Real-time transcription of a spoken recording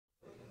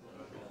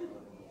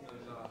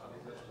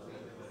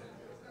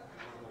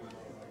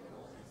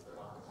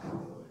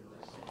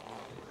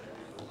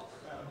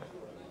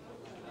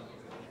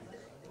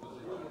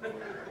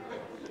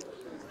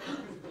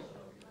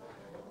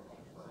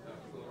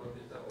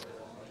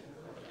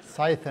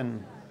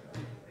Cython.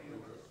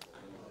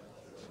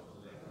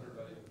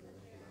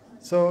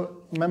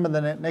 So remember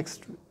that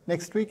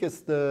next week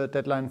is the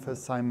deadline for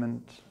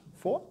assignment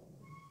 4.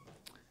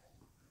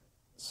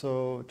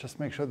 So just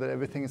make sure that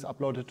everything is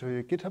uploaded to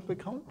your GitHub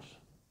account.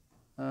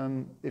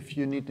 If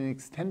you need an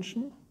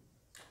extension,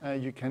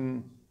 you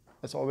can,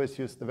 as always,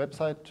 use the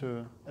website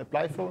to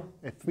apply for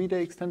a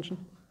 3-day extension.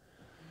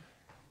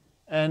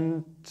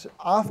 And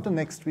after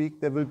next week,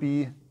 there will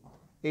be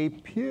a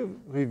peer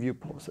review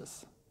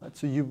process. Right?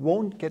 So you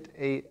won't get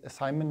an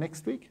assignment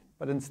next week,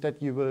 but instead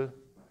you will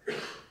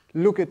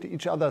look at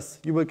each other's.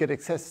 You will get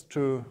access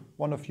to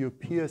one of your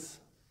peers'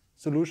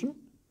 solution,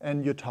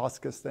 and your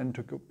task is then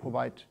to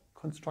provide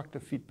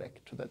constructive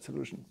feedback to that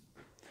solution.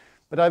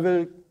 But I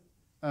will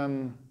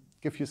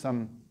give you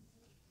some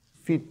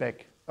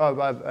feedback. I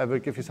will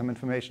give you some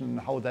information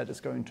on how that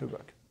is going to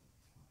work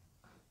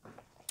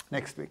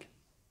next week.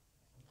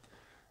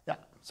 Yeah.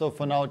 So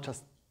for now,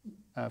 just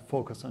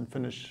focus on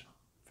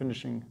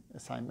finishing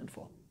assignment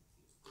 4.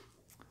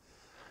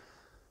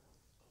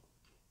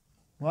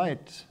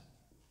 Right.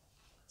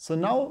 So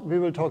now we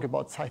will talk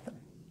about Cython.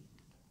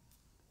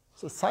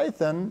 So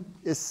Cython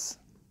is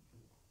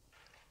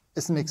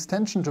an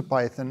extension to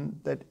Python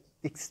that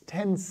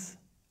extends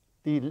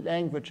the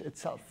language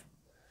itself.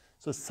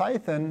 So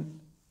Cython,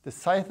 the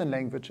Cython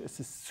language, is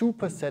a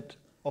superset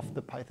of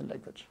the Python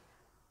language.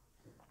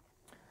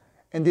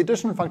 And the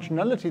additional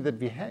functionality that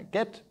we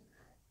get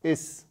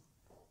is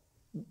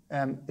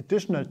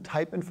additional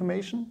type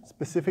information,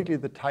 specifically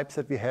the types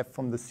that we have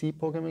from the C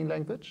programming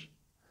language,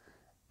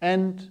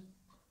 and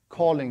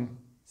calling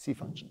C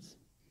functions.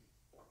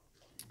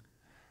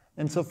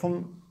 And so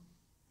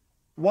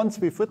once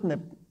we've written a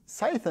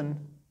Cython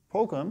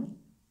program,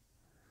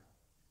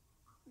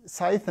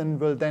 Cython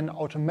will then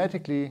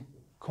automatically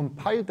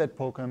compile that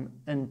program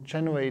and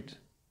generate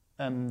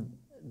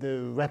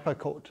the wrapper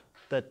code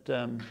that,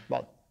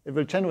 it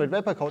will generate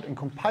wrapper code and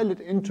compile it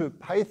into a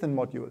Python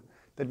module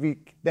that we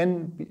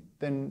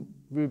then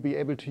will be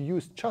able to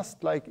use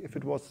just like if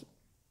it was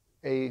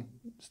a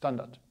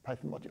standard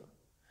Python module.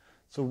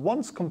 So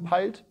once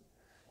compiled,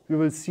 we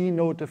will see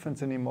no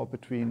difference anymore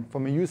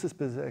from a user's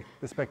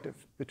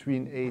perspective,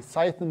 between a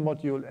Cython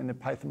module and a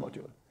Python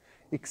module,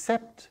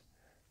 except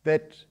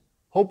that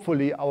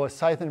hopefully our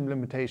Cython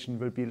implementation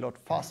will be a lot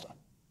faster.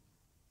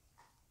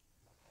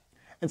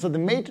 And so the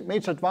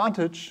major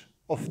advantage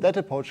of that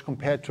approach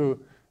compared to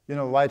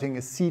writing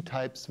a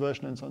C-types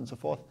version and so on and so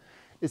forth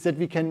is that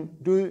we can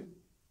do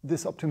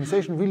this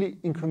optimization really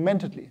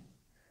incrementally.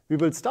 We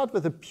will start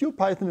with a pure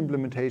Python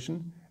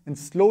implementation and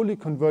slowly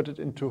convert it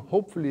into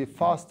hopefully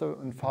faster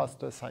and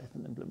faster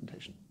Cython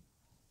implementation.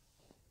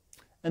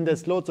 And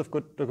there's loads of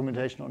good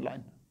documentation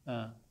online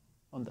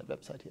on that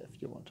website here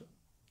if you want to.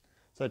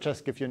 So I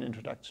just give you an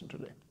introduction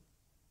today.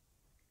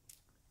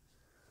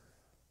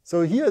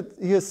 So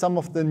here's some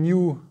of the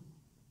new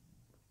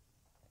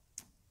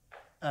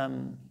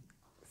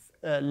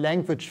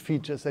language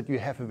features that you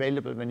have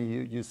available when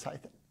you use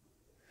Cython.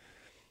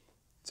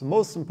 So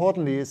most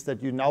importantly is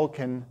that you now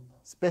can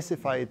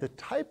specify the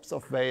types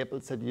of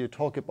variables that you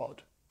talk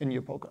about in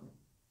your program.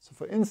 So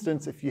for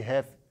instance, if you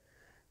have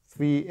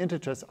 3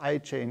 integers, I,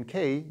 j, and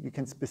k, you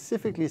can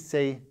specifically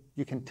say,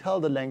 you can tell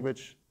the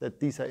language that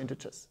these are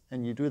integers.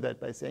 And you do that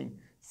by saying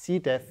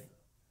cdef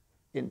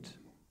int,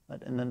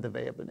 right? And then the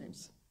variable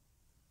names.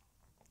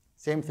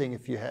 Same thing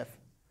if you have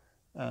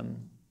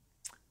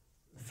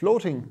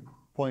floating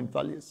point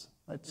values.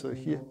 Right? So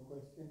here.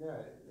 Question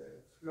there.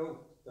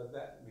 Float, does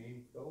that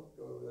mean float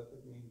or does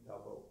it mean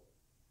double?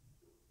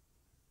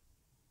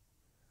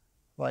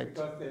 Right.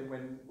 Because then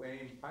when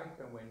in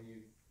Python, when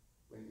you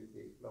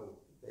say float,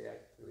 they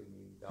actually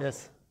mean double.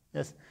 Yes,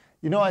 yes.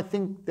 I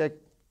think that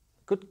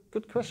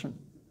good question.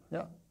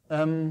 Yeah.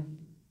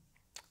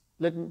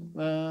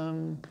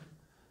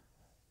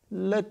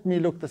 Let me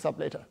look this up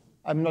later.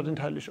 I'm not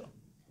entirely sure.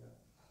 Yeah.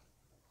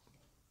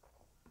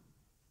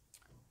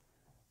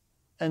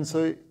 And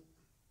so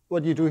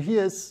what you do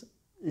here is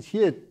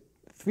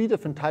 3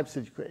 different types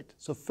that you create.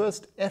 So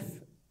first,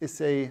 f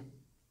is a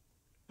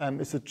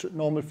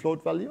normal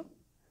float value.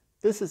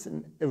 This is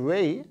an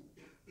array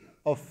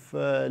of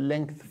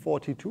length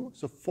 42,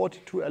 so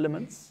 42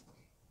 elements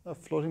of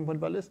floating point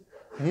values.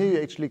 And here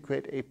you actually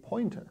create a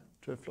pointer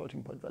to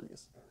floating point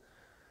values.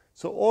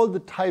 So all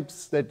the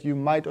types that you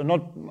might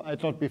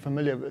not be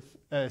familiar with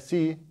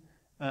C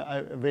are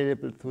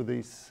available through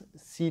these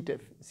C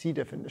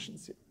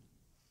definitions here.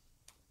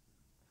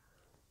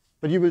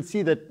 But you will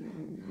see that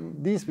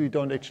these we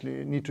don't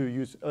actually need to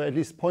use, or at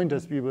least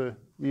pointers we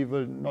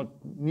will not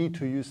need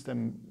to use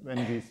them when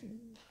we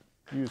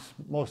use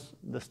most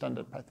the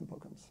standard Python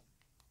programs.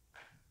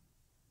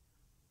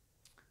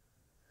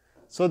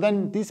 So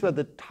then these were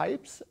the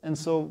types, and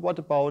so what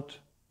about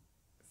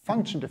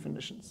function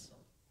definitions?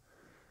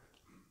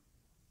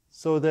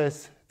 So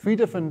there's 3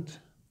 different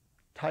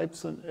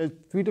types,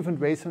 3 different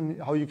ways on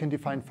how you can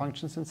define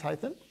functions in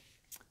Cython.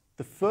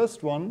 The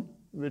first one,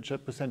 which I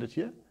presented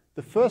here,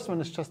 the first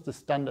one is just the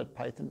standard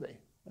Python way.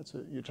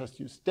 So you just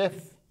use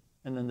def,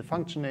 and then the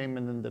function name,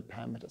 and then the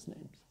parameters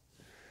names.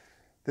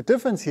 The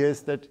difference here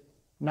is that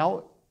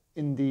now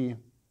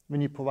when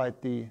you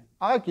provide the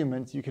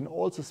arguments, you can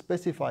also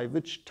specify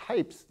which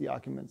types the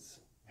arguments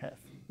have.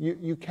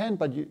 You can,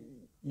 but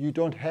you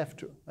don't have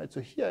to. Right? So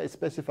here I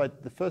specified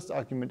the first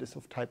argument is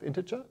of type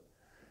integer,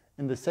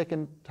 and the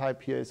second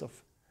type here is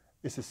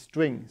a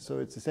string. So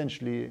it's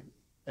essentially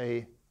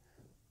a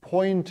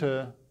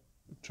pointer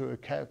to a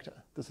character.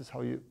 This is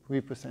how you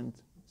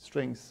represent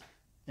strings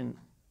in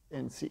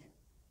C.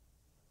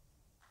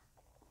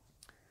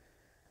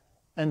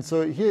 And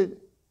so here,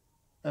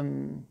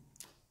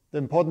 the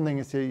important thing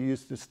is here you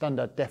use the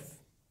standard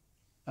def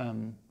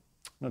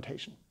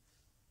notation.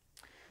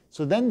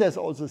 So then there's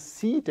also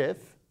cdef,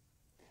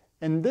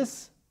 and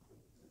this,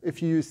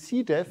 if you use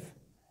cdef,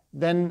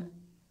 then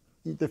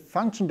the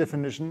function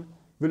definition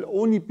will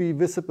only be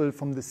visible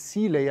from the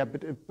C layer,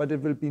 but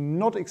it will be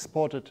not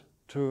exported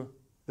to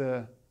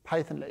the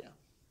Python layer.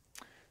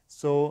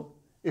 So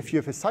if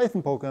you have a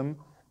Python program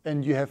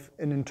and you have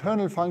an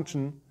internal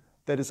function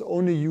that is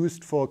only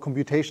used for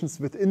computations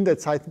within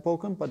that Python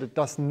program, but it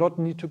does not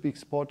need to be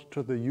exported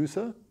to the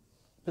user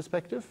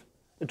perspective,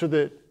 to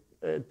the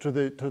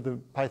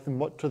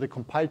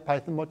compiled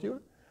Python module,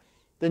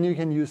 then you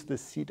can use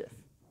this cdef.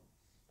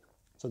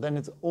 So then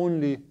it's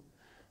only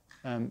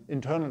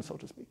internal, so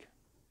to speak.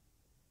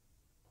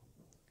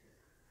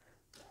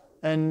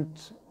 And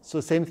so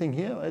same thing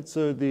here, right?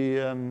 So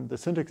the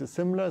syntax is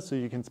similar, so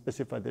you can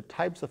specify the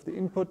types of the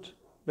input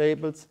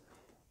variables,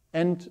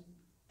 and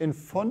in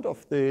front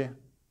of the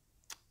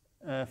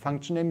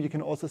function name, you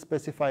can also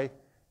specify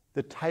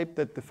the type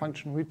that the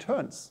function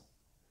returns.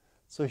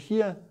 So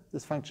here,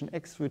 this function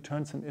x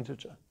returns an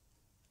integer.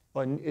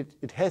 Or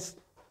it has,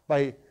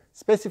 by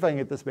specifying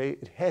it this way,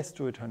 it has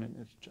to return an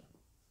integer.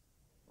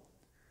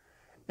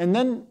 And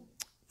then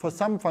for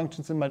some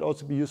functions, it might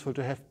also be useful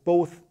to have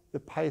both the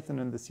Python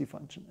and the C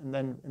function. And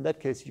then in that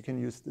case, you can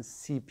use the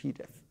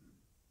cpdef.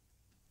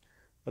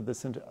 But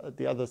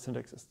the other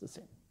syntax is the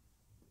same.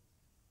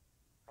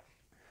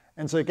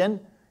 And so again,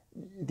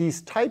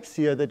 these types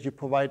here that you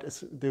provide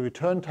as the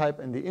return type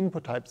and the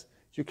input types,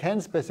 you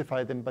can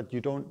specify them, but you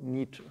don't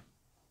need to.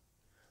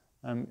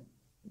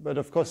 But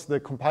of course, the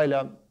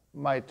compiler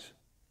might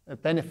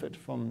benefit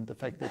from the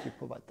fact that you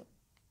provide them.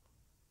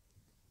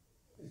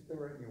 Is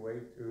there any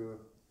way to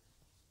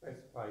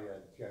specify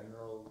a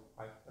general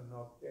Python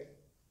object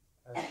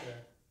as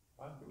an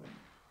argument?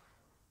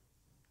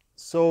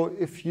 So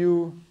if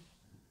you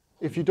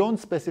don't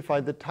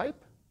specify the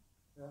type,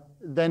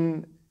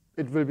 then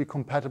it will be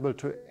compatible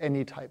to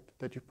any type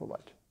that you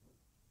provide.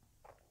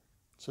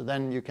 So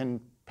then you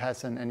can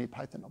pass in any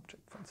Python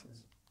object, for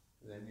instance.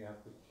 Then you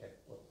have to check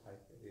what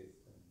type it is.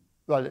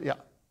 Well, yeah.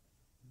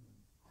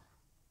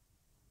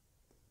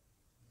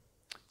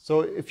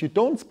 So if you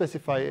don't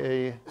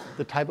specify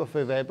the type of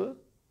a variable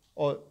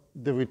or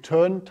the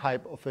return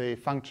type of a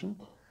function,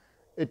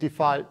 it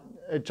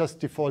just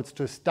defaults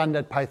to a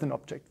standard Python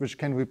object, which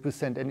can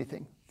represent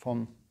anything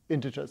from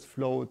integers,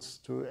 floats,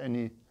 to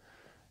any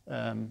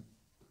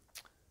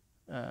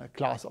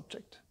class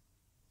object.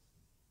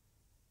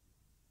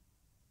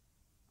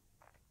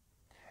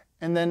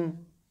 And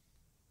then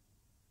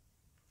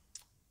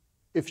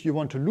if you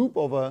want to loop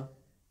over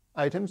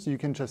items, you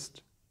can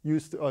just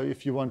use, or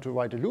if you want to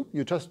write a loop,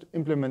 you just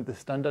implement the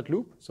standard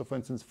loop. So for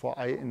instance, for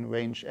I in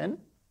range n,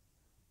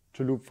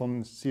 to loop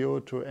from 0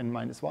 to n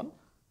minus 1.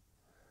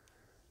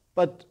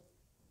 But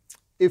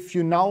if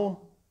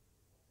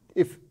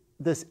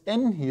this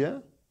n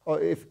here,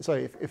 or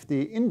if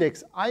the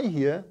index I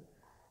here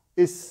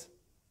is,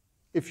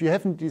 if you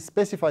haven't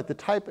specified the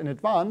type in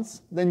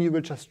advance, then you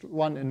will just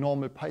run a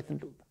normal Python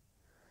loop.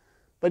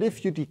 But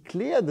if you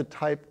declare the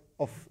type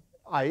of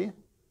I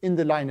in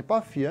the line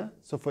above here,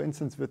 so for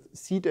instance with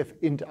cdef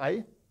int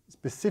I,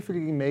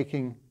 specifically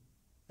making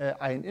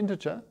I an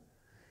integer,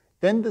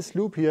 then this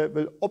loop here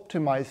will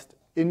optimize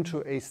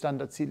into a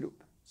standard C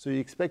loop. So you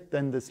expect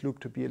then this loop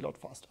to be a lot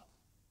faster.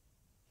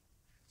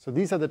 So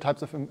these are the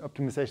types of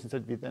optimizations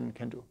that we then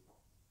can do.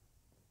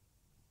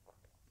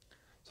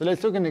 So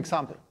let's look at an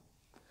example.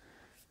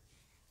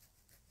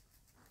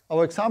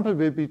 Our example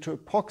will be to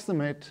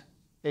approximate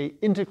an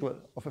integral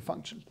of a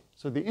function.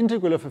 So the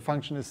integral of a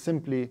function is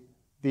simply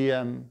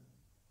the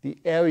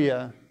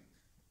area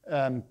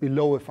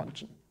below a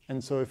function.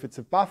 And so if it's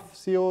above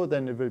 0,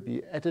 then it will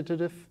be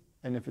additive,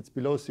 and if it's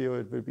below 0,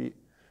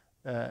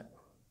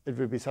 it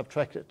will be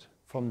subtracted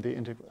from the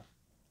integral.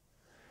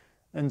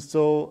 And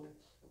so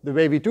the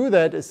way we do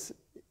that is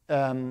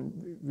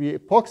we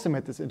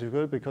approximate this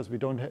integral because we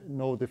don't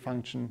know the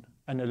function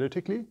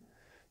analytically.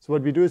 So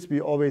what we do is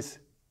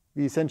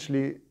we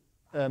essentially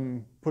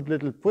put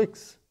little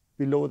bricks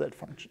below that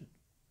function.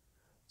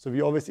 So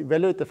we always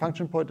evaluate the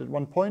function point at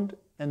one point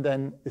and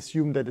then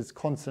assume that it's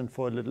constant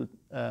for a little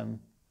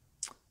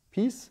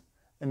piece.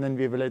 And then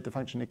we evaluate the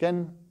function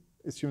again,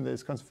 assume that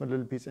it's constant for a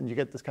little piece, and you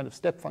get this kind of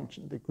step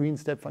function, the green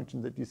step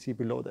function that you see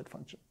below that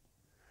function.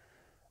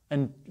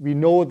 And we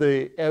know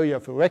the area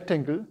of a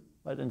rectangle,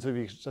 right? And so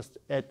we just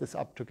add this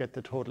up to get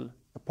the total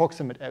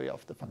approximate area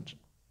of the function.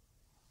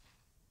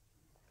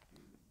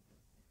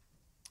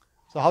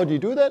 So how do you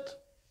do that?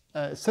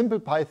 a simple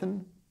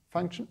Python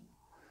function.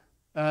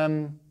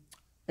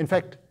 In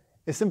fact,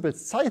 a simple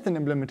Cython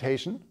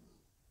implementation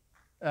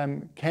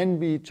can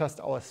be just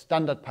our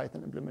standard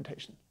Python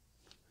implementation.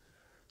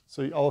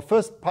 So our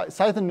first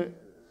Cython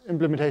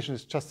implementation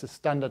is just a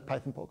standard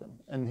Python program.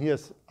 And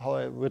here's how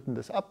I've written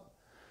this up.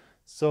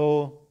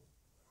 So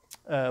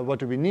what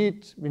do we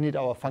need? We need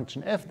our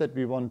function f that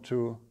we want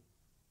to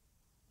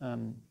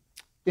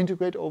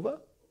integrate over.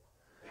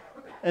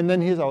 And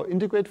then here's our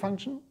integrate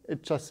function.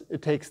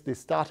 It takes the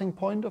starting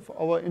point of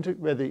our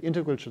where the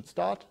integral should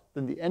start,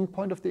 then the end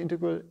point of the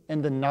integral,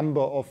 and the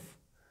number of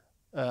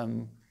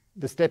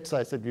the step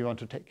size that we want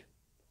to take.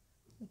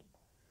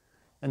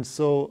 And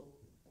so,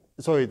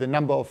 sorry, the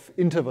number of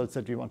intervals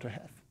that we want to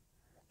have.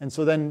 And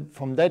so then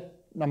from that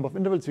number of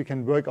intervals, we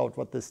can work out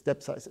what the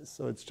step size is.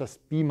 So it's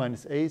just b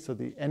minus a, so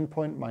the end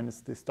point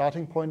minus the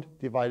starting point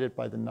divided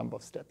by the number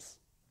of steps.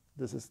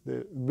 This is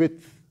the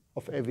width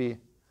of every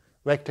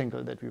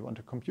rectangle that we want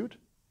to compute.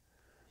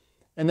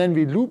 And then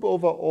we loop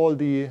over all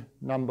the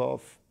number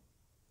of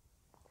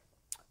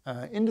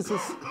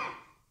indices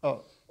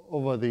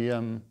over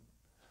the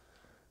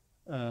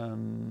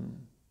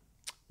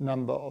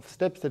number of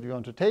steps that we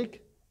want to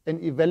take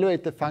and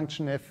evaluate the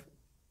function f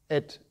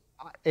at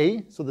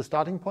a, so the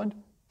starting point,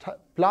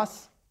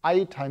 plus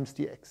I times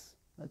dx.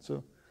 Right?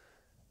 So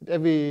at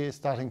every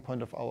starting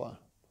point of our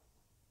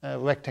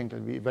rectangle,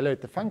 we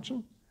evaluate the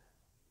function,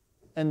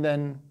 and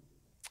then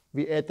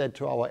we add that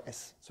to our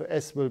s. So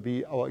s will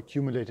be our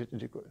accumulated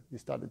integral. We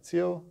start at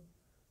 0,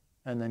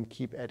 and then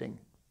keep adding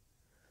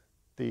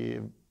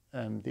the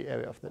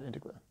area of that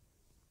integral.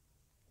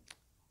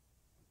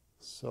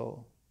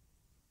 So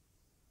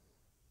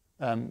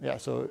yeah,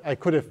 so I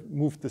could have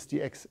moved this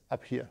dx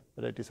up here,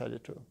 but I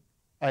decided to.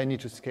 I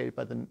need to scale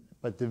by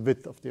the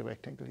width of the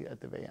rectangle here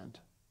at the very end.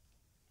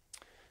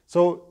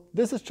 So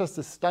this is just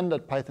a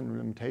standard Python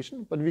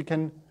implementation, but we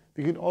can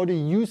already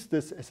use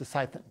this as a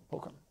Cython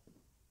program.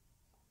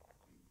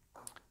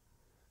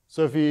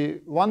 So if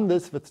we run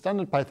this with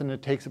standard Python,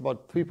 it takes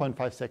about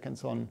 3.5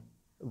 seconds on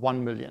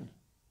 1 million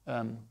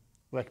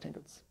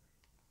rectangles.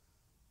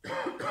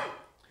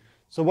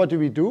 So what do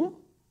we do?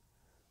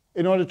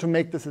 In order to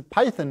make this a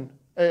Cython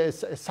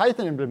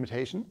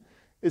implementation,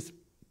 is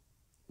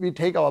we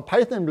take our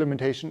Python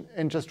implementation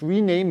and just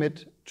rename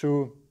it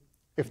to,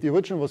 if the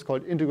original was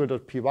called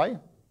integral.py,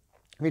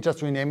 we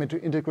just rename it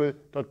to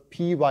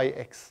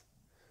integral.pyx.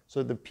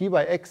 So the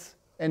pyx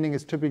ending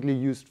is typically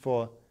used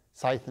for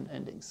Cython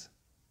endings.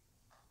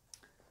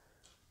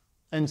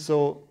 And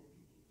so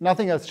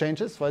nothing else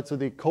changes, right? So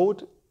the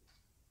code,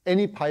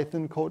 any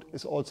Python code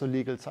is also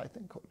legal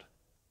Cython code.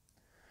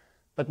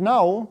 But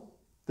now,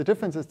 the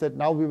difference is that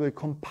now we will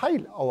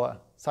compile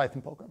our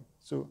Cython program.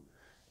 So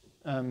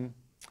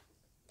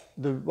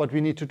what we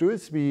need to do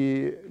is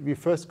we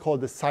first call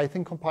the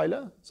Cython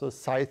compiler, so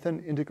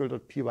Cython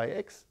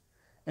integral.pyx,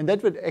 and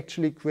that would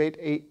actually create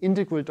a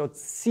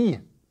integral.c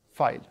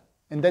file.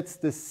 And that's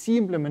the C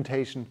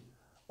implementation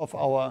of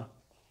our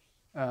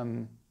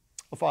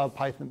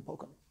Python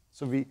program.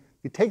 So we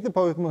take the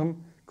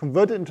program,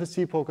 convert it into a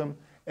C program,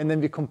 and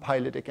then we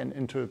compile it again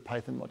into a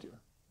Python module.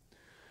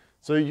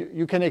 So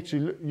you can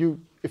actually,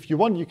 if you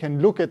want, you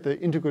can look at the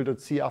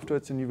integral.c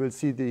afterwards, and you will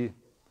see the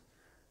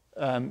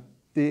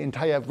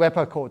entire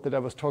wrapper code that I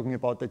was talking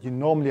about that you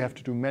normally have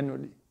to do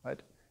manually.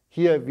 Right?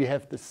 Here we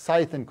have the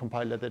Cython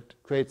compiler that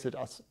creates it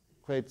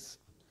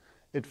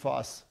for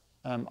us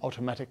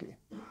automatically.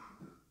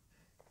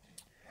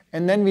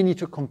 And then we need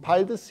to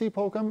compile the C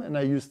program, and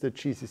I use the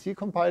GCC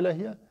compiler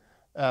here.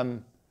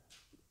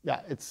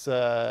 Yeah, it's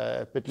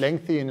a bit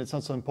lengthy, and it's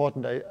not so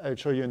important. I'll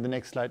show you in the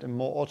next slide a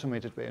more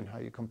automated way on how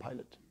you compile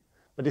it.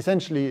 But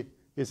essentially,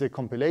 there's a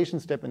compilation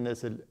step, and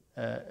there's a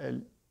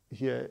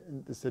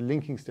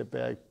linking step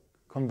where I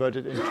convert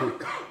it into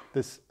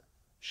this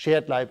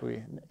shared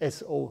library, an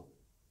SO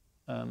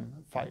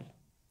file.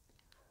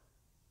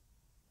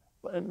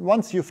 And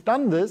once you've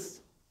done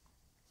this,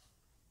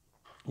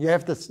 you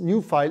have this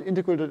new file,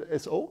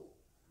 integral.so,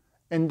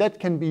 and that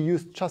can be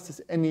used just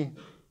as any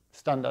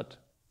standard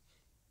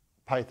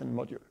Python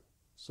module.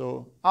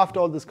 So after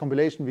all this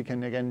compilation, we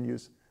can again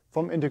use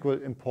from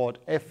integral import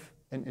f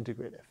and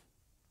integrate f.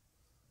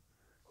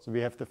 So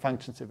we have the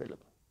functions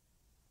available.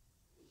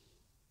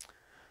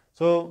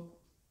 So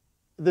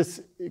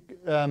this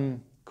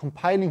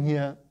compiling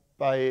here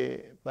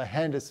by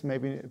hand is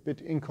maybe a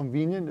bit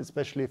inconvenient,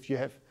 especially if you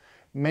have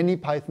many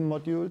Python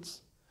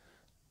modules.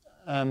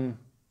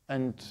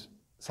 And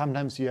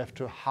sometimes you have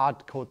to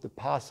hard code the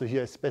path. So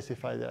here I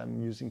specify that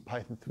I'm using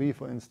Python 3,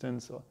 for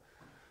instance, or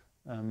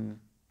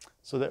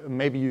so that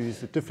maybe you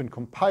use a different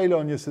compiler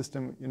on your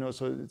system.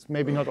 So it's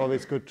maybe not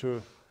always good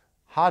to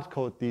hard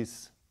code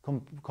these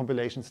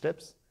compilation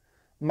steps.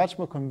 A much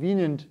more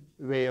convenient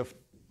way of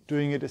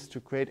doing it is to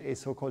create a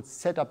so-called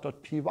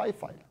setup.py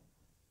file.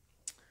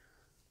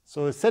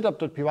 So a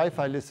setup.py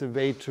file is a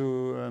way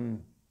to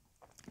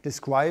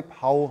describe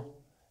how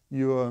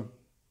your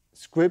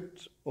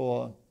script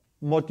or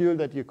module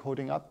that you're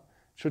coding up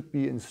should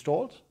be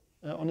installed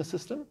on a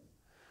system.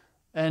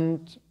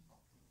 And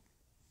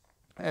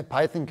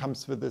Python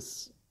comes with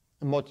this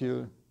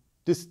module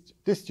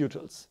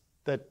distutils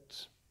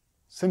that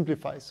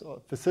simplifies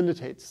or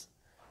facilitates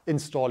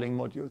installing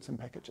modules and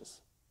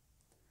packages.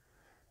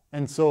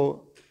 And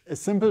so a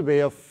simple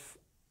way of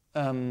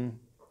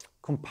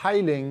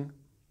compiling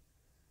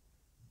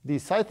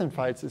these Cython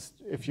files is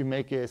if you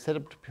make a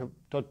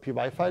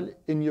setup.py file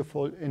in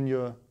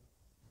your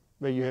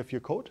where you have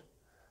your code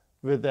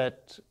with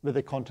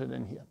the content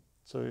in here.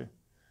 So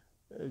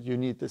you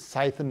need the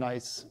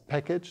Cythonize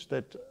package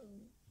that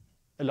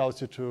allows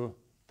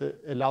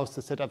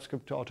the setup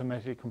script to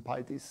automatically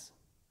compile these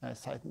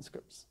Cython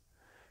scripts.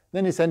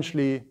 Then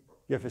essentially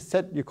you have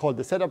you call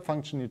the setup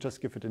function, you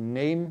just give it a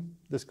name.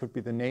 This could be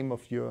the name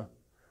of your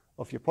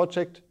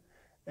project.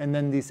 And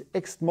then these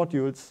ext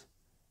modules,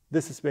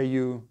 this is where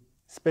you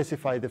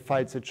specify the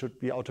files that should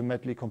be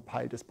automatically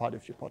compiled as part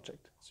of your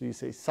project. So you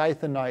say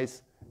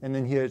Cythonize, and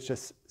then here it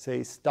just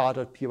says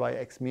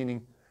star.pyx,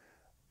 meaning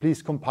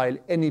please compile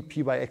any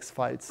pyx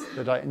files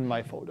that are in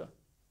my folder.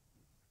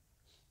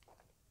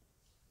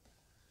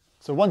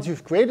 So once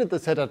you've created the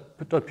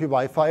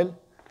setup.py file,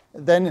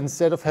 then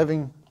instead of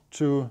having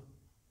to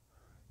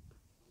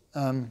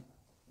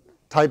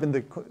type in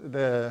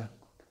the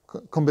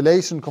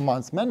compilation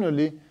commands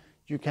manually,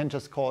 you can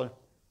just call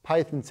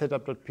python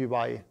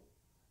setup.py.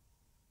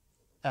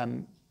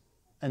 And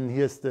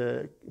here's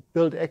the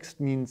build ext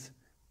means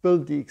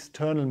build the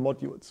external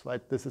modules,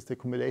 right? This is the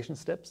compilation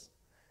steps.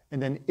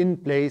 And then in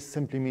place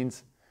simply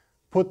means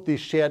put the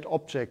shared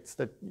objects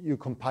that you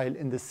compile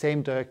in the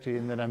same directory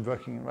that I'm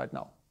working in right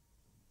now.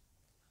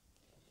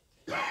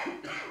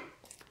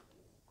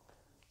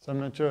 So I'm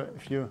not sure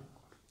if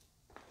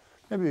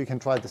maybe we can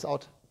try this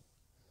out.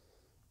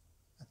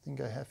 I think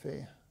I have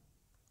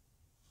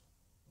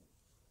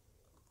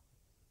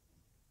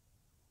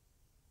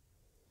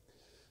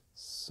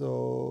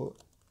so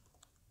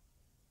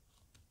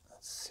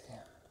let's see.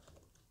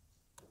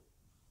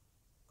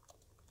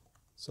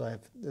 So I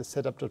have the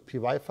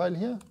setup.py file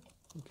here.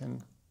 You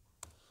can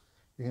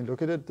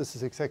look at it. This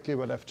is exactly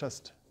what I've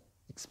just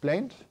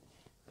explained,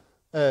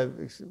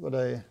 what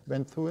I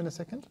went through in a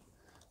second.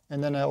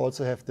 And then I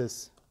also have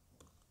this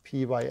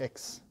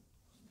pyx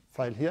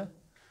file here.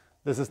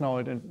 This is now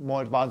a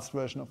more advanced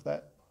version of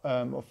that.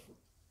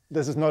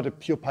 This is not a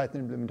pure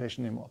Python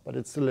implementation anymore, but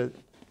it's still a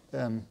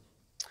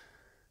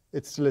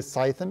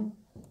Cython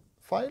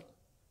file.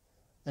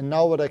 And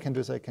now what I can do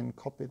is I can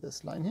copy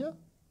this line here.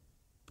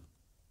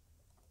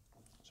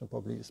 So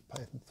probably use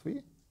Python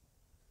 3.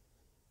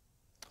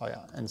 Oh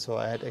yeah, and so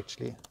I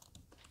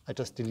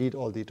just delete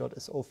all the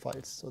 .so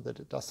files so that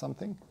it does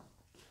something.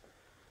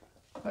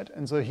 Right,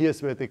 and so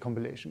here's where the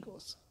compilation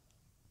goes.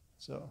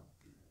 So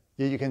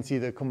here you can see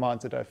the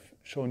commands that I've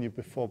shown you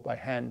before by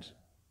hand,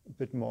 a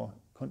bit more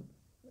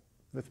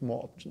with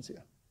more options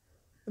here.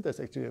 But there's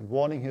actually a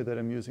warning here that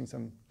I'm using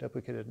some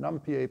deprecated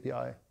NumPy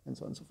API and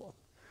so on and so forth.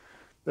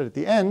 But at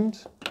the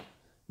end,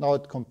 now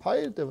it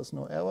compiled, there was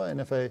no error, and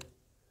if I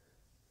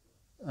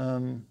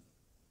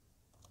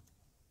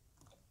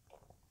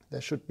there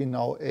should be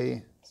now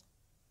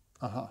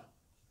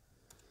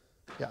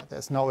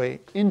there's now a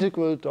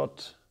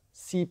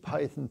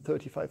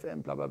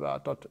integral.cpython35m blah blah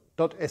blah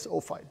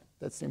 .so file.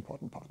 That's the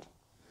important part.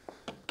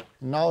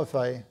 Now if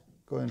I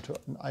go into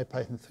an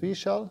IPython3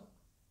 shell,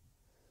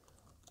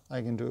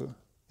 I can do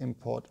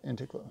import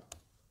integral.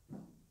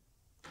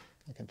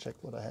 I can check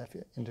what I have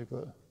here.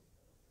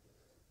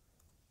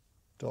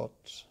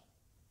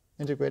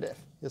 Integral.integrateF.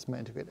 Here's my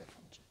integrateF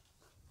function.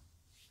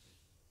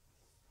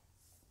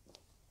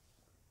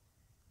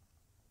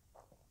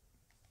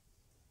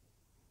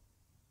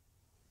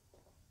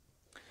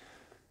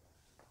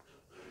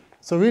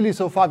 So really,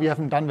 so far, we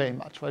haven't done very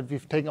much, right?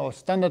 We've taken our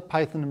standard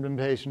Python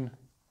implementation,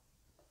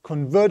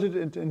 converted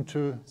it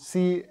into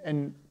C,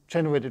 and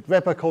generated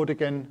wrapper code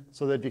again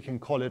so that we can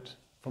call it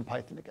from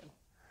Python again.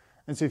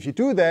 And so if you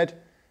do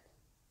that,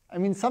 I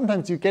mean,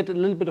 sometimes you get a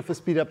little bit of a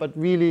speed up, but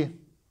really,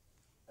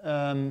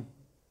 the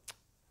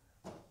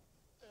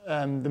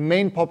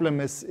main problem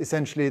is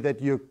essentially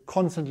that you're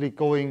constantly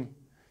going,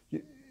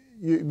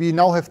 we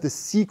now have the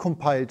C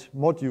compiled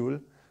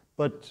module,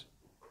 but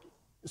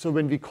so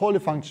when we call a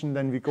function,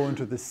 then we go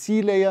into the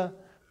C layer,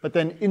 but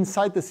then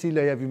inside the C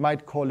layer, we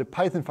might call a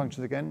Python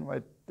function again,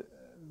 right?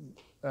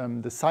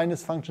 The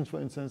sinus functions,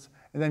 for instance,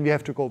 and then we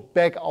have to go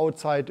back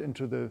outside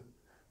into the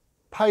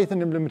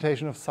Python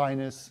implementation of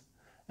sinus.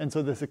 And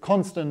so there's a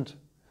constant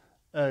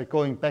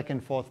going back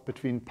and forth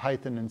between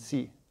Python and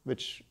C,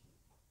 which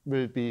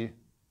will be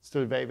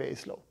still very, very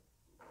slow.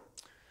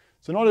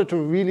 So in order to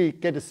really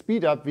get a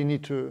speed up, we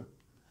need to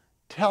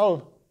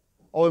tell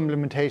our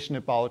implementation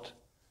about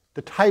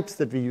the types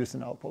that we use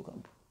in our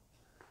program.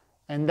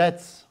 And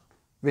that's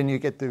when you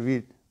get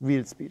the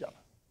real speed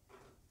up.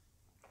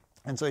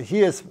 And so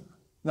here's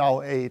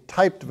now a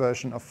typed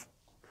version of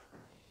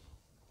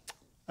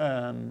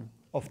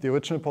the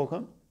original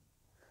program.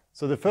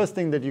 So the first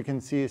thing that you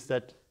can see is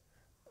that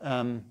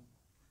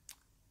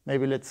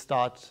maybe let's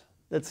start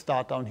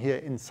down here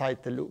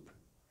inside the loop.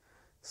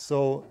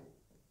 So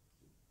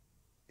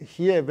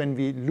here, when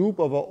we loop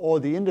over all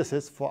the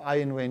indices for I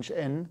in range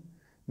n,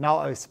 now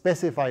I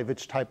specify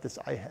which type this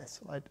I has,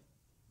 right?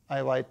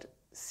 I write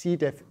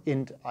cdef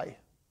int I.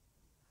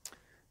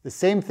 The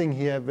same thing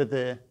here with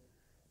the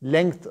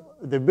length,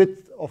 the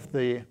width of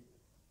the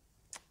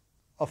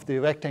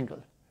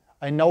rectangle.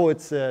 I know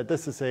it's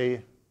this is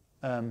a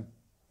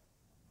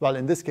well,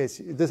 in this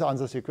case, this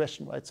answers your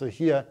question, right? So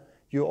here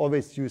you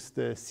always use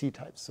the C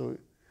type. So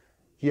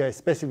here I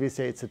specifically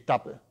say it's a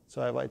double.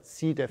 So I write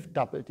cdef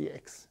double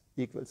dx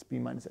equals b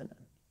minus nn.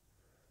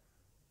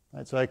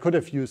 Right, so I could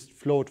have used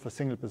float for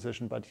single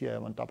position, but here I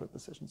want double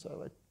position, so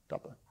I write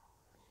double.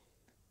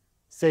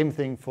 Same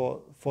thing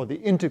for the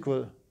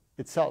integral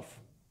itself.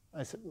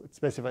 I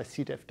specify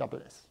cdef double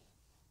s.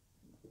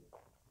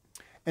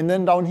 And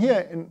then down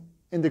here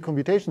in the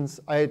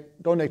computations, I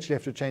don't actually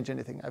have to change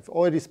anything. I've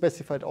already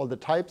specified all the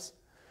types,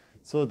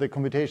 so the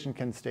computation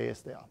can stay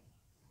as they are.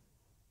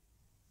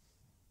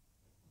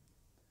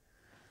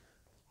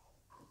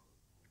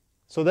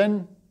 So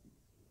then,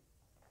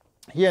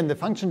 here in the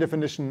function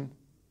definition,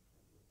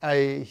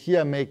 I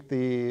here make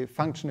the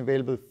function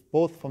available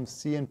both from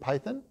C and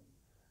Python,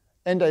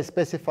 and I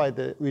specify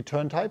the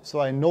return type. So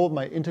I know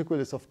my integral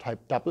is of type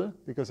double,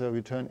 because I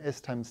return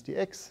s times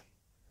dx,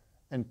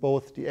 and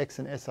both dx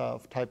and s are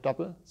of type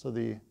double. So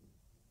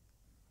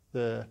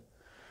the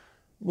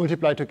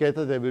multiply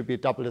together, they will be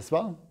double as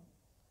well.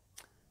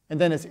 And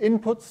then as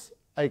inputs,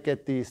 I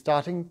get the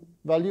starting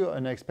value,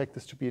 and I expect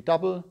this to be a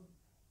double,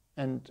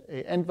 and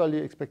a end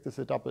value expect this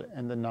a double,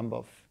 and the number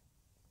of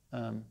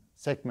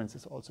segments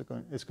is also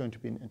going to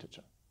be an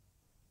integer.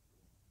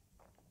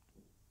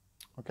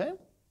 Okay?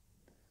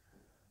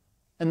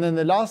 And then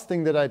the last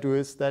thing that I do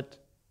is that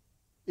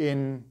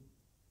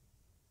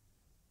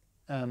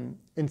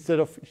instead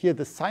of here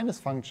the sinus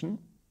function,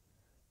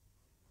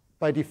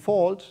 by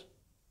default,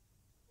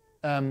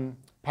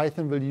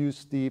 Python will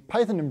use the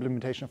Python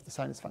implementation of the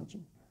sinus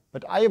function.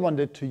 But I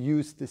wanted to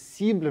use the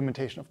C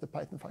implementation of the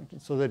Python function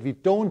so that we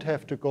don't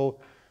have to go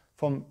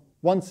from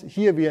once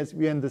here we are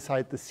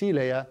inside the C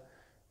layer.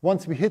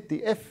 Once we hit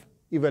the F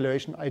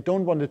evaluation, I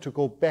don't want it to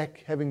go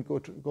back,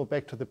 go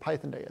back to the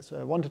Python layer. So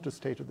I wanted to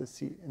stay to the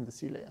C in the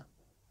C layer.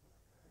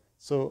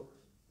 So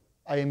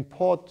I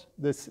import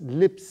this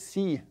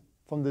libc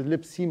from the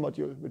libc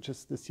module, which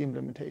is the C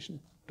implementation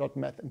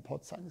 .math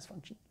import sinus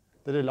function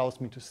that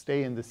allows me to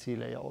stay in the C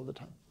layer all the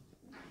time.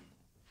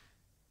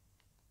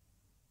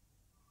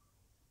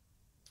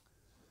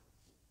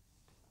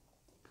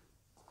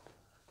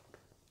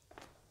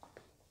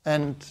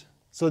 And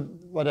so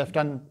what I've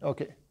done,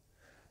 okay.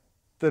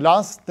 The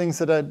last things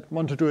that I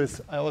want to do is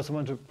I also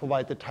want to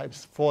provide the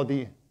types for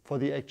the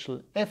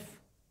actual f,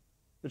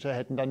 which I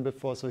hadn't done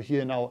before. So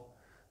here now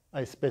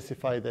I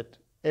specify that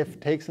f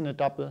takes in a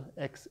double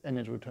x and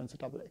it returns a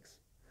double x.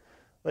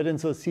 Right, and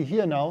so see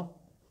here now,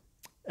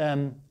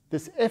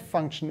 this f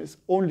function is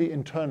only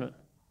internal.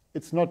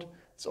 It's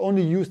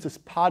only used as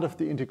part of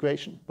the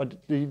integration,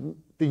 but the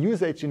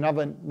user actually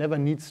never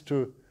needs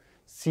to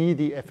see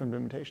the f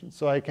implementation.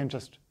 So I can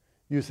just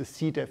use a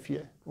cdef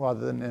here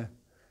rather than a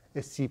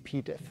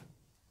cpdef.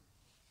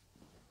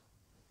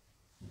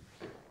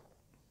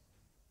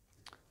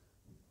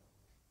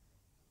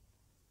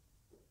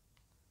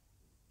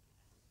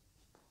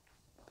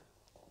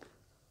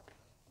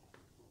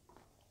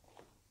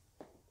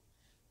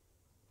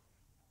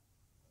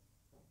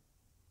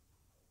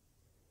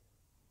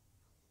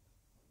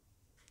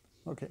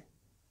 Okay.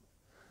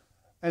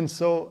 And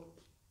so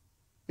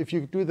if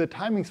you do the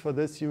timings for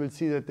this, you will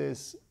see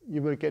that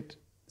you will get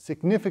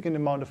significant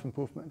amount of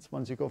improvements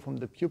once you go from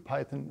the pure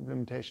Python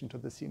implementation to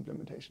the C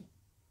implementation.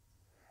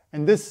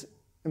 And this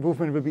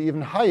improvement will be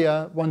even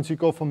higher once you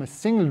go from a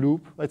single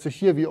loop, right? So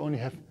here we only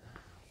have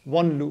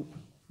one loop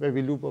where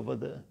we loop over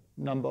the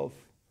number of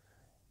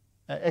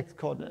x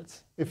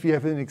coordinates. If we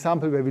have an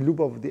example where we loop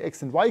over the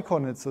x and y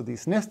coordinates, so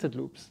these nested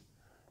loops,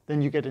 then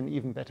you get an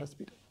even better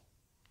speed.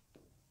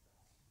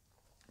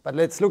 But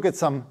let's look at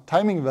some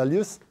timing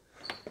values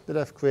that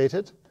I've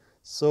created.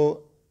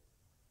 So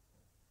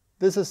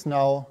this is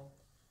now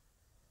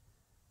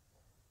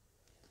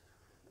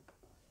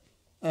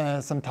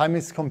some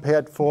timings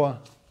compared for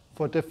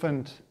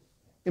different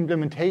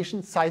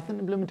implementations,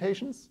 Cython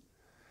implementations.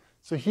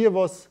 So here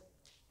was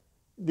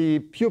the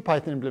pure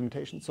Python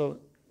implementation. So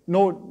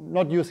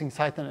not using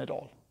Cython at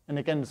all. And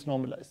again, it's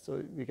normalized,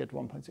 so we get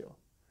 1.0.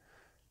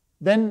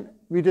 Then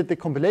we did the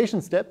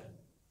compilation step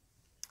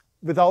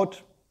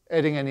without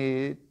adding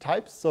any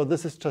types. So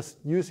this is just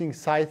using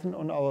Cython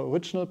on our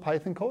original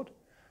Python code.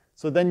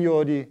 So then you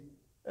already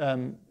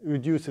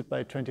reduce it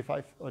by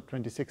 25 or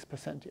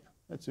 26% here.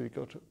 Let's say we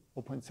go to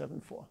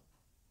 0.74.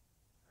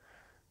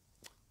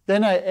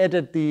 Then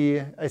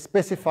I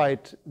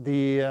specified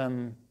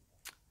the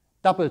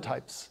double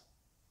types.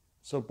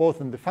 So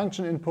both in the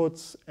function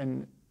inputs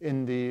and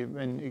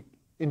when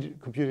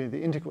computing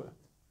the integral.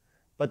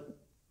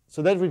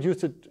 So that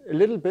reduced it a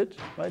little bit,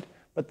 right?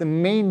 But the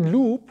main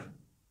loop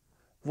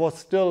was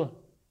still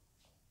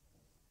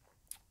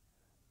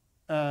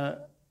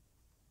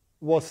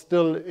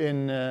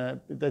in,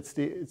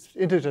 it's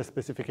integer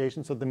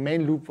specification, so the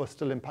main loop was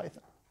still in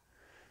Python.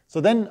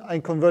 So then I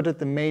converted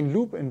the main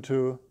loop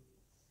into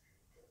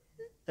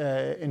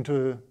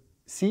into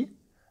C.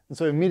 And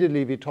so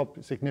immediately we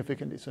top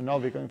significantly. So now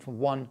we're going from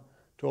 1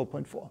 to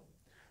 0.4.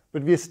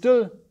 But we're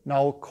still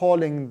now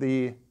calling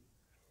the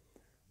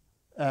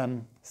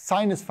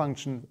sinus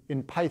function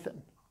in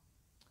Python.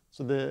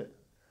 So the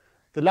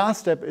last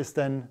step is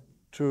then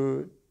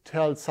to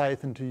tell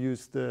Cython to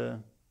use the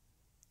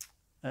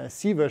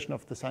C version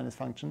of the sinus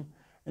function.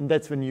 And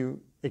that's when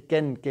you,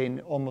 again, gain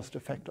almost a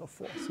factor of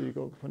 4. So you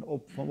go from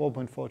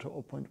 0.4 to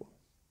 0.1.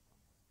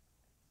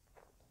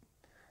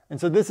 And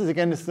so this is,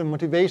 again, is the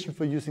motivation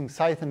for using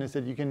Cython, is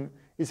that you can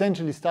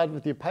essentially start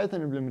with your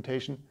Python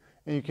implementation,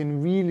 and you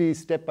can really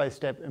step by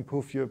step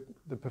improve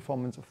the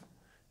performance of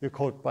your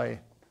code by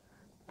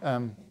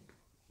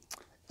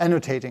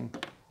annotating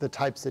the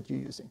types that you're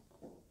using.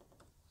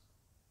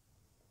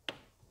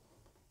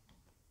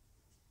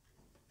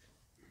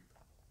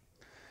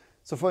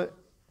 So for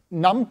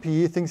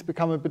NumPy, things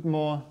become a bit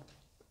more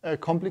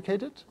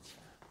complicated,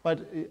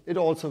 but it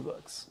also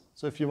works.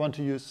 So if you want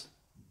to use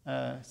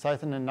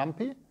Cython and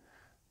NumPy,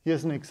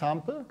 here's an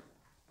example.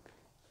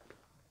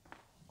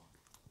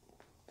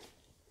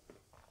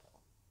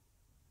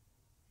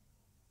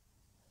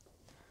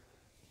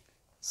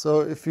 So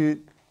if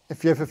you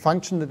have a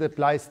function that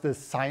applies the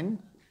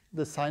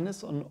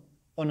sinus on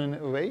an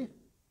array,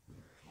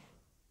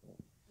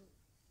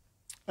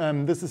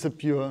 this is a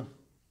pure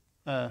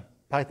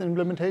Python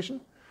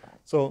implementation.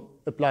 So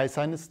apply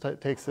sinus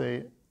takes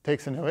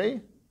an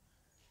array,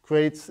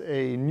 creates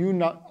a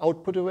new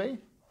output array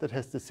that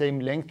has the same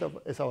length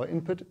as our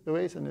input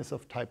arrays and is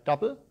of type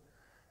double,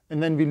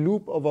 and then we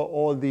loop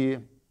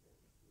over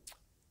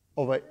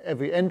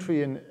every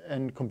entry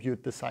and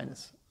compute the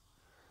sinus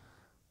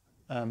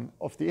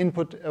of the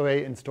input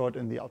array and store it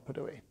in the output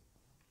array.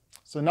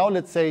 So now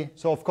let's say,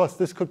 so of course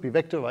this could be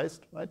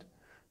vectorized, right?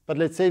 But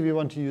let's say we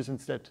want to use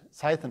instead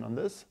Cython on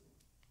this.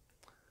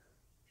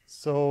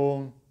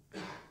 So,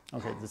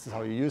 okay, this is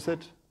how you use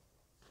it.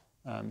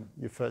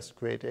 You first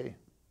create a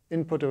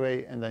input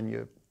array, and then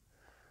you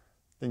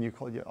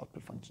call your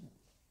output function.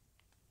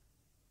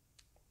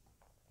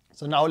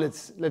 So now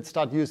let's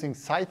start using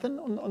Cython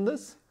on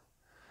this.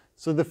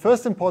 So the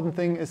first important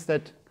thing is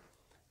that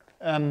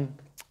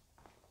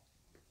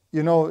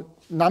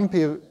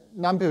NumPy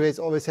arrays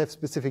always have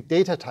specific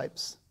data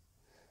types.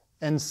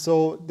 And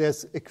so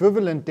there's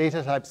equivalent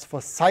data types for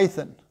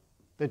Cython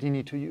that you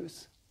need to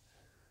use.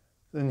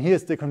 Then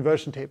here's the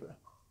conversion table.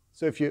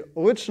 So if your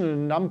original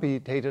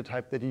NumPy data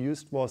type that you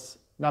used was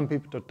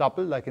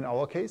numpy.double, like in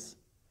our case,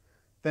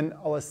 then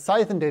our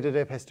Cython data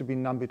type has to be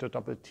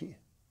numpy.double t.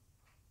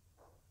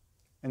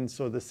 And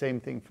so the same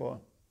thing for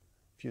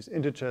if you use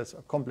integers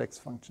or complex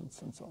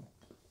functions and so on.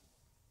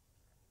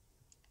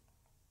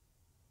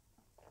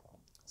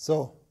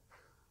 So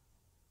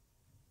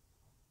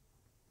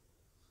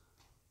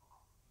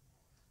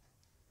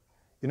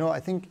I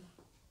think,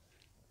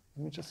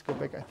 let me just go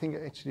back. I think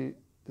actually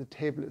the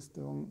table is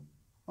the wrong.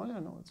 Oh, yeah,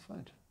 no, it's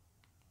fine.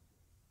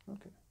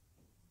 Okay.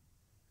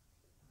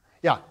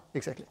 Yeah,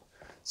 exactly.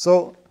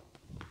 So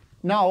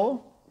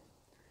now,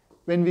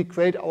 when we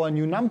create our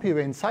new NumPy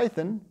array in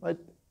Cython, right,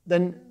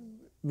 then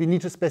we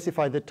need to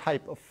specify the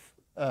type of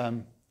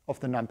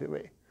the NumPy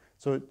array.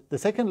 So the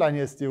second line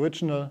is the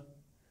original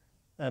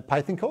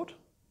Python code.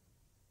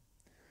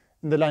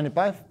 And the line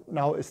above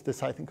now is the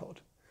Cython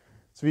code.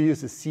 So we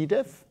use a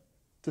cdef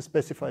to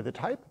specify the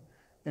type.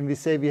 And we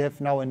say we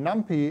have now a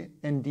NumPy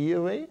ND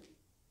array.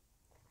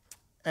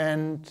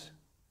 And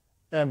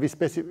we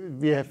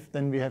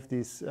have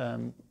these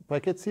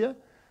brackets here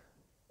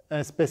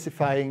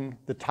specifying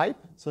the type.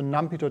 So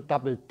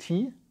numpy.double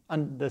t,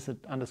 and there's an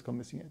underscore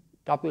missing here,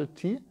 double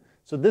t.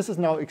 So this is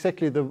now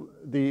exactly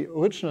the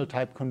original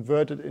type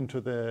converted into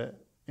the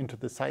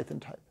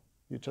Cython type.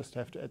 You just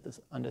have to add this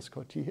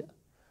underscore t here.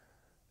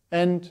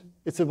 And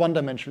it's a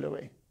one-dimensional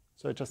array.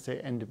 So I just say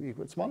n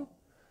equals 1,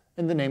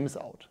 and the name is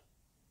out.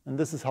 And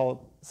this is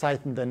how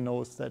Cython then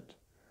knows that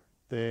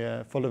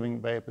the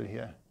following variable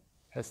here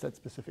has that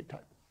specific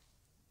type.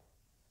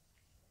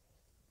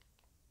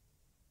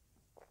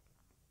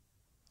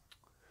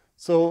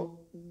 So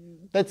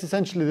that's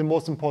essentially the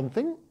most important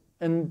thing.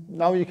 And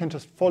now you can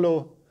just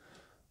follow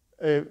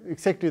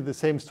exactly the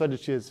same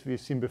strategy as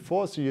we've seen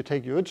before. So you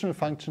take your original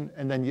function,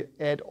 and then you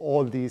add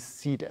all these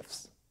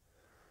cdefs.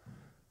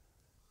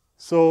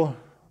 So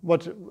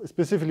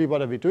specifically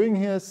what are we doing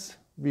here is,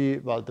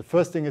 the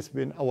first thing is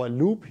in our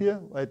loop here,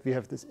 right? We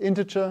have this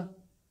integer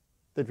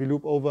that we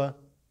loop over.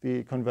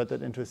 We convert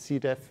that into a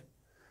cdef.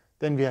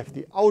 Then we have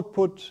the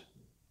output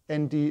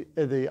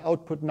the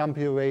output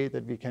NumPy array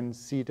that we can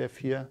cdef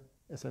here,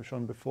 as I've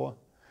shown before.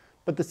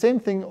 But the same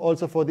thing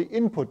also for the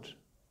input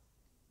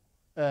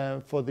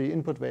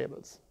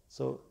variables.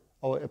 So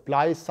our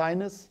apply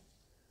sinus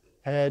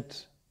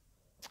takes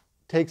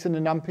in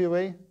a NumPy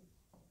array,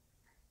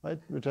 right,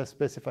 which I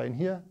specify in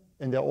here,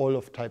 and they're all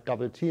of type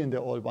double t, and they're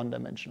all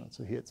one-dimensional.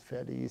 So here it's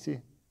fairly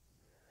easy.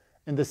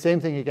 And the same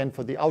thing again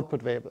for the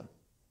output variable.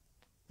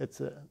 It's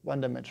a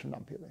one-dimensional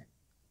NumPy array.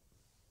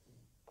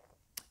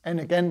 And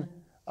again,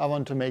 I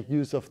want to make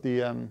use of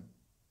the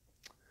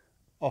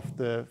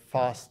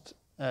fast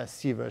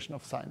C version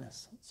of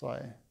sinus. So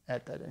I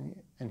add that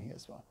in here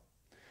as well.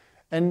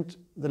 And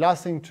the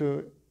last thing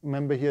to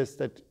remember here is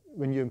that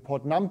when you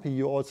import NumPy,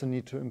 you also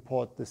need to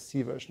import the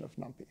C version of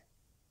NumPy.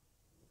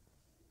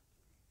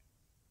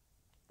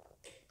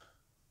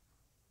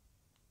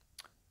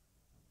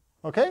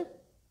 Okay?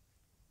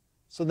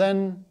 So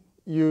then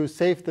you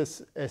save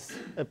this as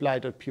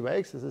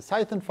apply.pyx as a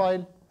Cython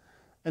file.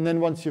 And then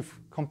once you've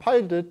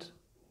compiled it,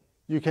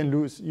 you can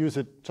use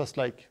it just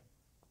like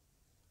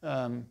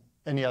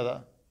any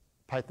other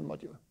Python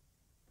module.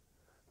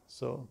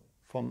 So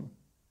from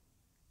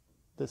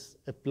this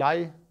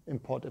apply,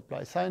 import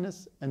apply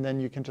sinus, and then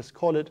you can just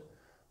call it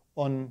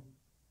on,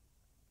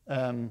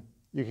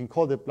 you can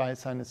call the apply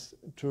sinus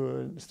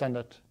to a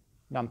standard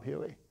NumPy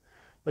array.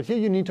 But here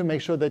you need to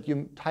make sure that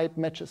your type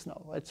matches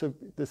now, right? So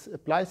this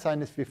apply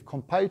sinus we've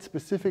compiled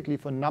specifically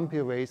for NumPy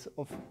arrays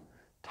of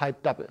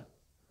type double.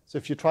 So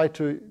if you try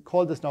to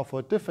call this now for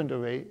a different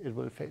array, it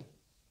will fail.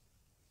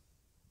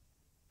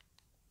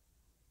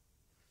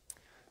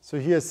 So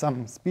here's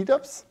some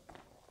speedups.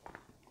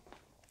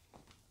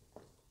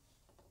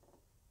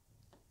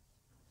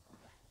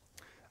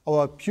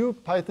 Our pure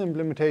Python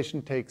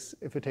implementation takes,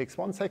 if it takes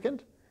 1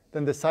 second,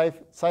 then the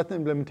Cython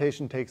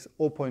implementation takes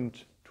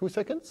 0.2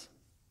 seconds.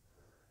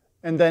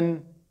 And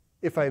then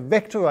if I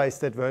vectorize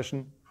that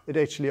version, it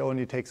actually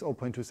only takes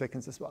 0.2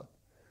 seconds as well.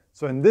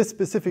 So in this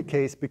specific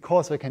case,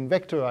 because I can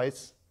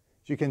vectorize,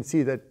 you can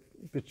see that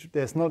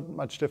there's not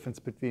much difference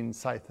between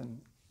Cython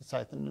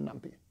and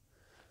NumPy.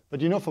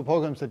 But you know, for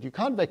programs that you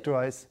can't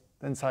vectorize,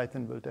 then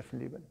Cython will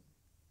definitely win.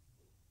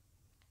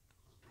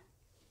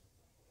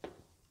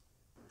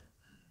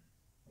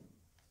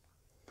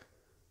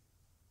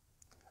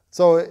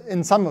 So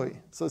in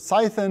summary, so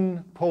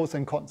Cython pros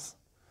and cons.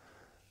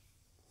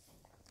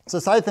 So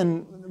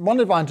Cython, one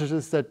advantage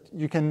is that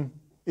you can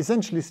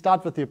essentially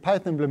start with your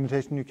Python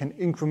implementation. You can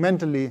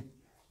incrementally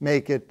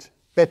make it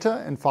better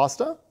and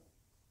faster.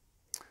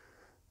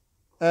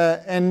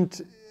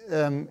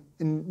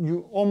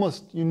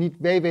 You need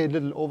very, very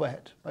little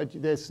overhead.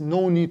 Right? There's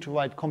no need to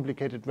write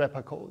complicated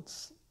wrapper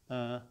codes.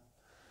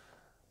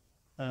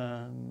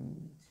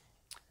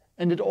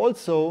 And it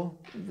also,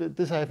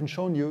 this I haven't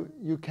shown you,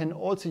 you can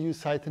also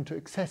use Cython to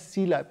access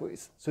C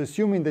libraries. So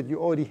assuming that you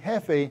already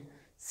have a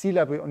C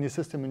library on your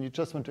system and you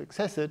just want to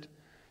access it,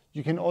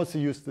 you can also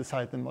use the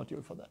Cython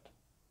module for that.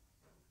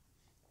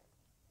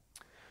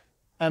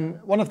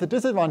 One of the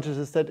disadvantages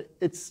is that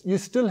you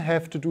still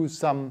have to do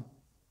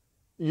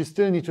you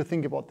still need to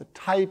think about the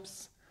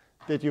types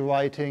that you're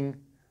writing,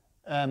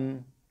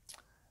 and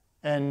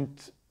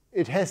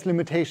it has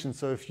limitations.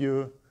 So if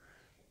you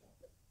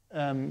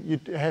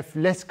have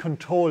less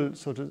control,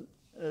 so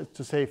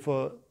to say,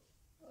 for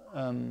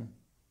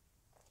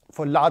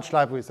large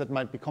libraries that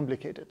might be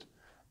complicated.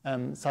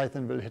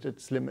 Cython will hit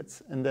its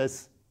limits. And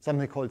there's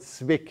something called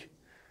SWIG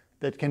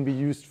that can be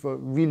used for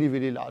really,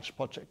 really large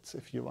projects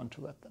if you want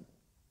to wrap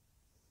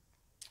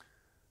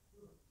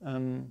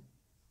them.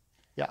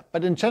 Yeah,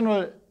 but in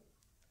general,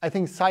 I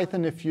think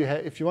Cython, if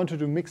you want to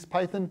do mixed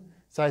Python,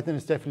 Cython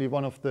is definitely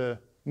one of the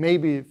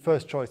maybe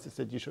first choices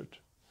that you should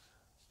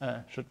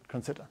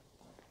consider.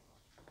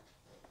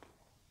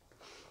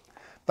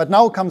 But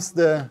now comes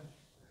the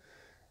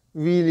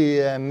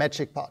really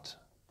magic part,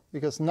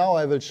 because now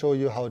I will show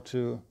you how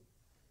to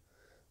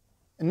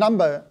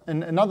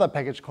another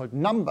package called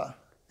Number,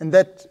 and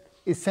that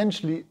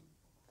essentially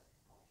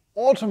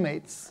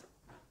automates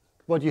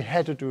what you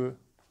had to do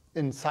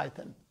in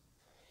Cython.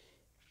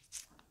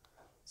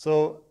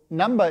 So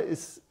Number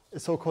is a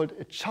so-called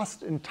a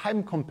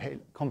just-in-time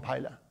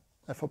compiler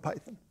for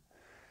Python.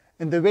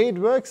 And the way it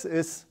works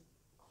is,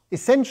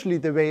 essentially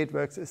the way it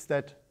works is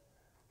that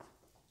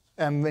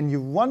when you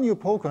run your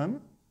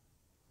program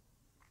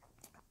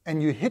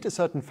and you hit a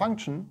certain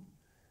function,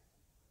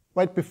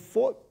 right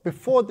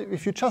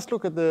if you just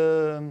look at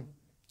the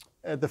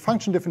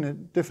function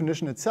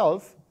definition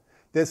itself,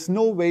 there's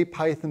no way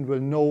Python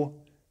will know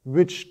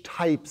which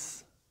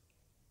types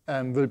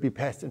will be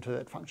passed into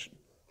that function,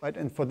 right?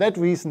 And for that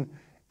reason,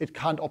 it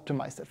can't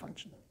optimize that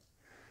function.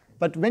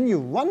 But when you're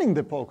running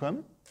the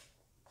program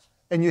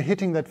and you're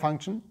hitting that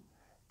function,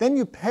 then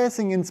you're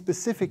passing in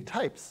specific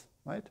types,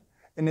 right?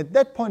 And at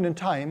that point in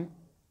time,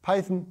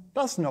 Python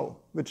does know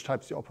which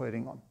types you're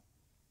operating on.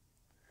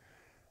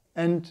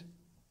 And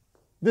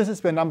this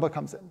is where Number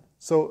comes in.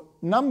 So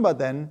Number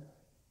then,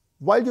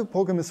 while your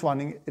program is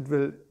running, it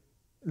will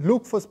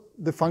look for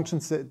the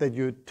functions that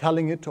you're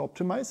telling it to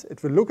optimize.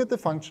 It will look at the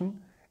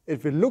function.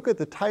 It will look at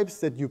the types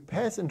that you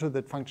pass into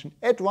that function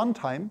at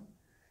runtime.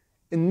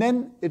 And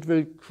then it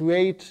will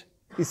create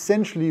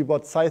essentially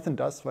what Cython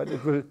does, right?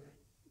 It will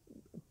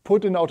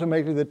put in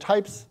automatically the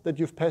types that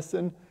you've passed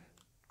in,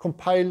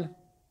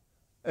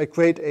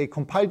 create a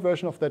compiled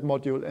version of that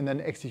module, and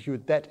then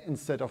execute that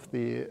instead of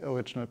the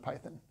original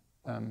Python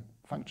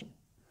function.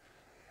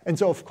 And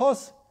so, of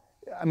course,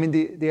 I mean,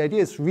 the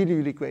idea is really,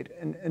 really great.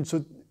 And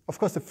so, of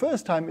course, the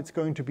first time it's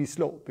going to be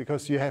slow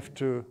because you have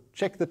to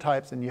check the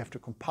types and you have to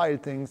compile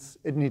things.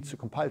 It needs to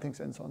compile things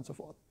and so on and so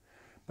forth.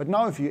 But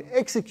now if you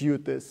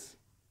execute this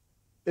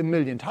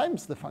 1,000,000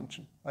 times the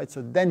function, right?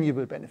 So then you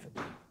will benefit.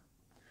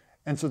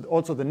 And so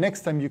also the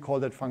next time you call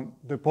that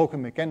the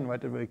program again,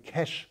 right, it will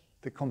cache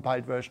the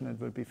compiled version and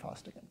it will be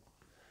fast again.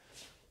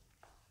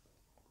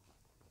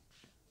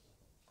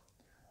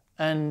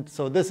 And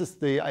so this is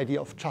the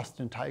idea of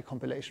just-in-time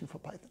compilation for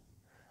Python.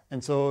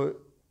 And so,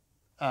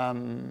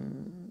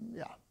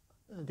 yeah,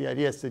 the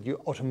idea is that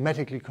you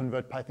automatically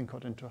convert Python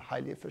code into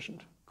highly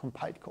efficient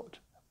compiled code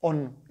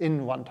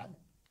in runtime.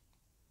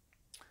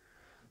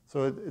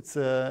 So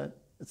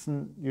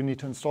you need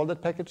to install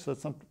that package, so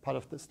it's not part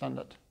of the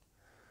standard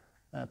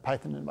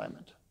Python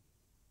environment.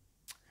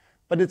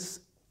 But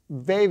it's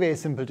very, very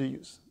simple to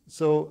use.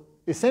 So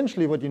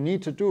essentially what you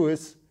need to do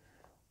is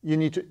you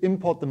need to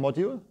import the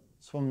module.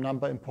 So from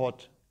number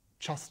import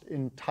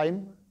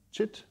just-in-time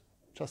JIT.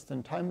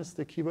 Just-in-time is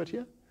the keyword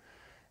here.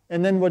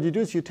 And then what you do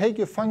is you take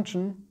your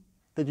function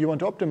that you want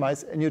to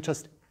optimize and you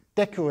just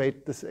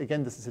decorate this.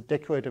 Again, this is a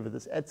decorator with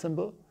this add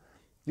symbol.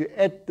 You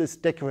add this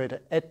decorator,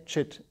 add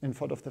JIT, in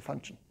front of the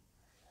function.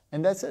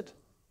 And that's it.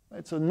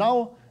 Right? So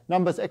now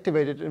number is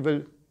activated and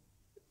will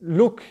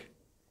look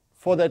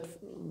for that.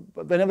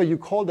 Whenever you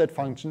call that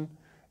function,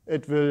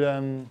 it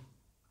will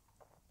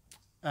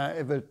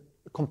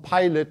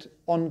compile it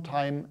on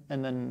time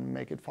and then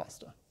make it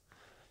faster.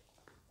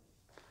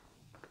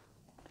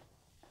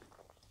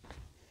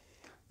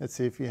 Let's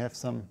see if we have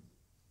some.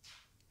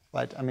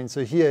 Right, I mean,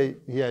 so here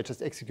I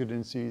just executed,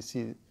 and so you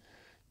see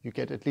you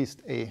get at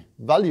least a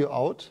value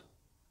out.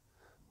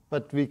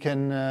 But we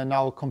can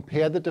now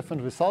compare the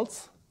different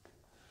results.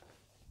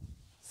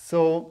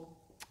 So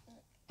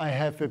I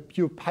have a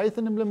pure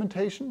Python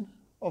implementation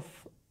of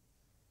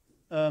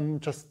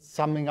just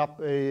summing up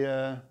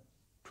a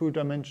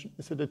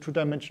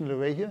two-dimensional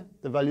array here,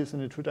 the values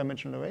in a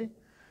two-dimensional array.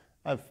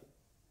 I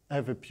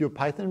have a pure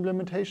Python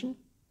implementation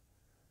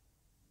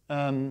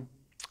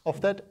of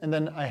that, and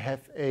then I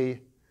have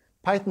a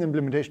Python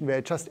implementation where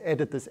I just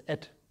added this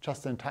add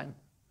just-in-time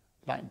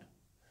line.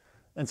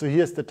 And so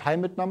here's the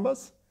time it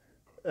numbers.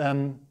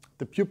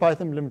 The pure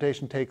Python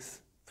implementation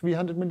takes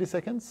 300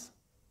 milliseconds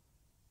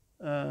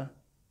per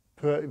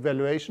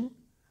evaluation.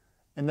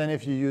 And then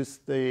if you use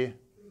the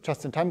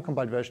just-in-time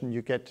compiled version,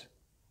 you get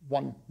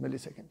 1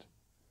 millisecond.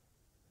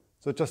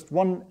 So just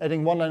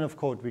adding one line of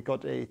code, we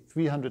got a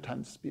 300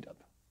 times speed up.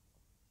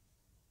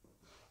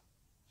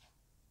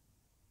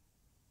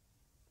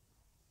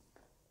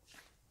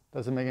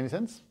 Does it make any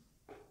sense?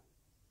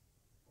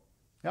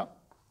 Yeah.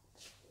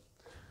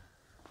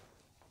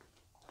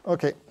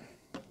 OK.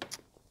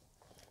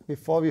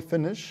 Before we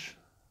finish,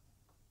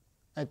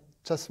 I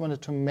just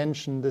wanted to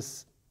mention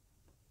this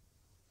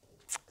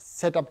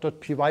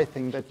setup.py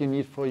thing that you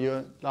need for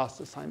your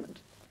last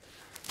assignment.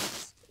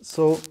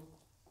 So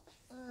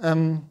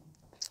the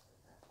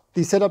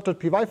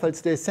setup.py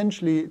files,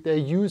 they're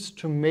used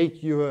to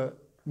make your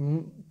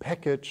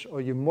package or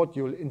your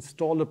module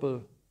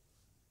installable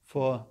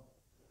for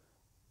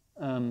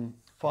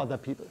other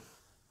people.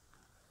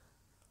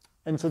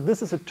 And so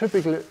this is a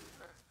typical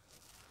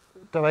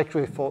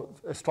directory for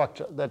a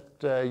structure that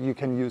you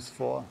can use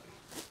for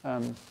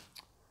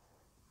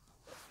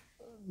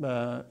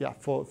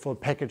for a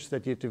package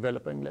that you're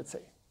developing, let's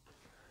say.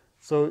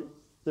 So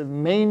the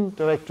main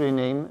directory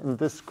name, and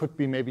this could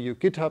be maybe your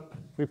GitHub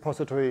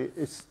repository,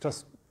 is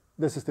just,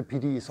 this is the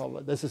PDE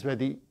solver. This is where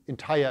the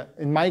entire,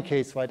 in my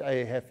case, right,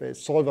 I have a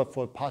solver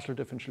for a partial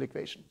differential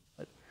equation.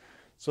 Right?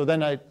 So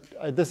then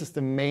this is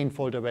the main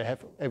folder where I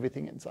have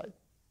everything inside.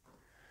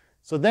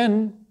 So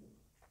then,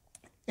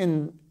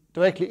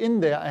 directly in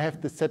there, I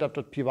have the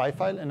setup.py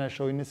file, and I'll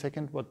show you in a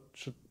second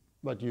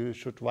what you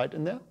should write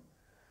in there.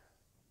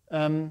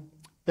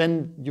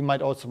 Then you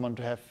might also want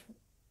to have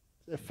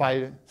a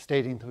file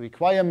stating the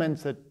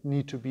requirements that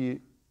need to be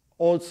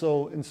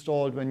also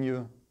installed when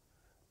you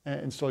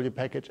install your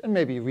package, and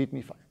maybe a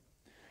README file.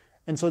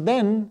 And so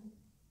then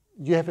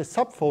you have a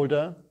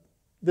subfolder.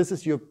 This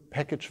is your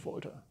package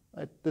folder.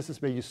 Right? This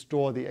is where you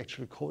store the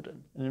actual code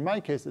in. And in my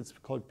case, it's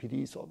called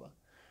PDE solver.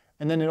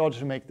 And then in order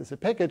to make this a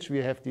package, we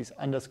have these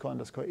underscore,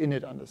 underscore,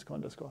 init, underscore,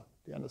 underscore.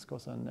 The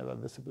underscores are never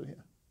visible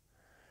here.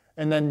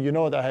 And then you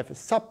know that I have a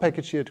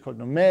sub-package here called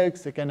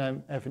numerics. Again, I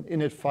have an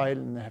init file,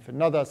 and I have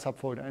another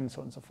subfolder, and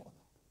so on and so forth.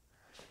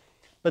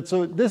 But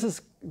so this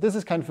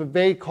is kind of a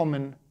very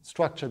common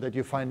structure that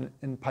you find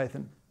in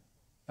Python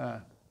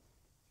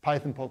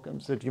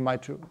programs that you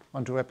might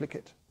want to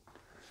replicate.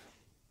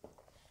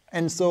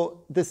 And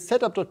so this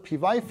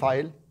setup.py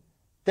file,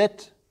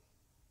 that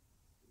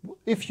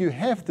if you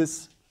have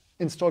this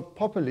installed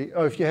properly,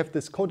 or if you have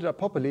this coded up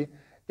properly,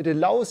 it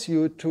allows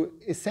you to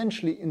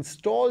essentially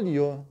install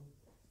your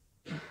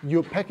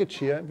package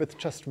here with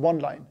just one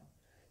line.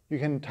 You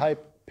can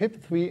type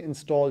pip3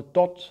 install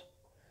dot.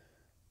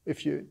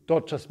 If you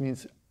dot just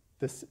means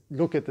this,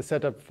 look at the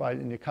setup file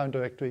in your current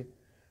directory,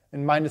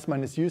 and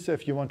minus user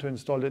if you want to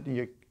install it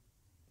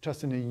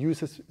just in a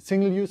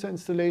single user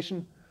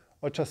installation,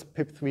 or just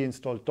pip3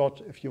 install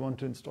dot if you want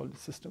to install it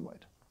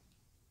system-wide.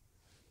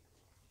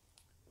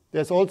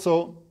 There's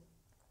also,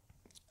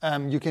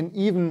 you can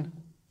even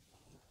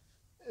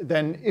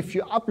then if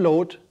you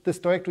upload this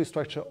directory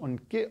structure on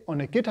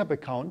a GitHub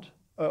account,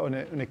 on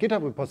a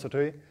GitHub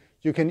repository,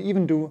 you can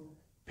even do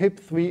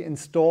pip3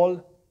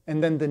 install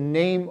and then the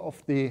name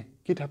of the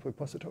GitHub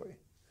repository.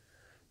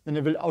 Then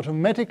it will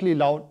automatically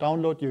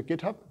download your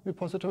GitHub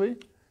repository,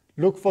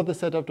 look for the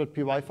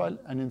setup.py file,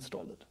 and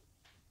install it.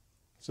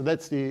 So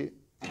that's the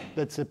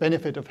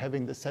benefit of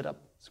having the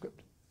setup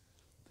script.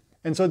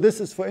 And so this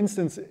is, for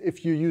instance,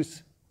 if you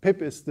use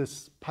pip is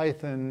this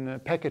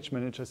Python package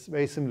manager,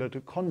 very similar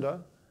to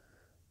Conda.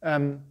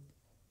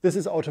 This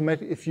is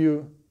automatic.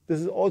 This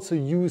is also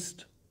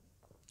used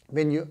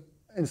when you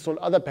install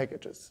other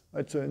packages.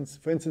 Right? So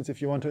for instance,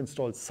 if you want to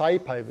install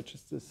SciPy, which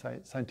is the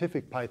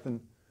scientific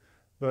Python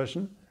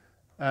version,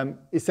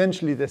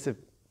 essentially there's a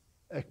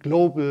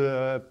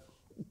global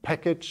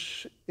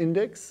package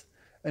index,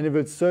 and it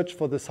will search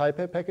for the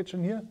SciPy package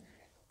in here.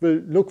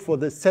 Will look for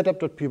the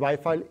setup.py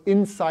file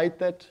inside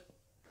that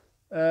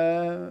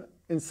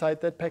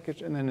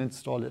package and then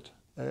install it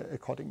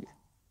accordingly.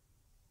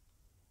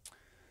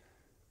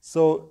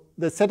 So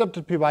the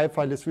setup.py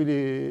file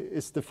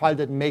is the file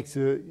that makes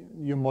your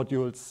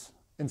modules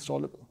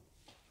installable.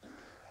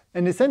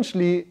 And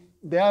essentially,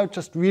 they are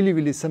just really,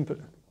 really simple.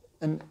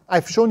 And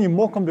I've shown you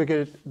more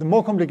complicated. The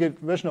more complicated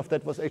version of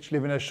that was actually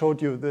when I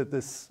showed you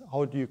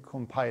how do you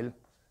compile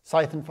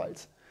Python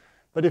files.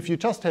 But if you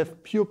just have a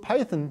pure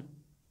Python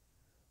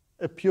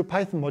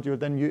module,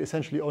 then you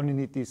essentially only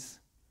need these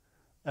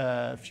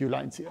few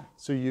lines here.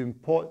 So you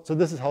import. So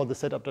this is how the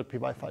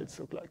setup.py files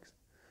look like.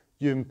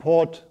 You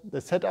import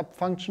the setup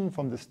function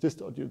from this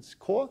dist.modules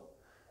core,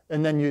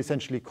 and then you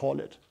essentially call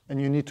it.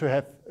 And you need to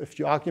have a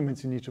few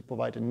arguments. You need to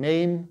provide a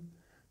name.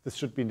 This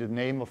should be the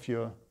name of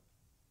your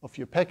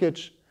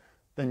package.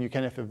 Then you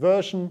can have a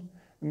version.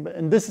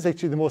 And this is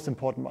actually the most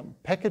important one.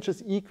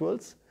 Packages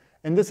equals.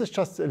 And this is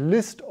just a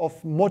list of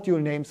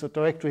module names or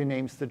directory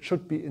names that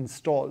should be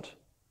installed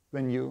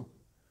when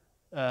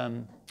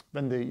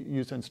the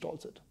user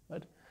installs it,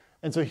 right?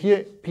 And so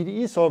here,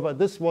 PDE solver,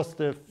 this was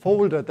the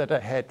folder that I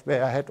had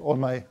where I had all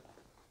my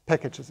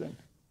packages in,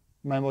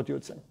 my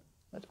modules in,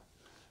 right?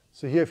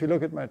 So here, if you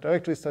look at my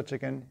directory structure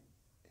again,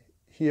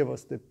 here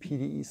was the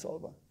PDE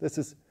solver.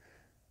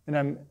 And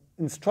I'm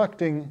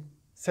instructing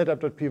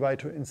setup.py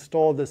to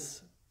install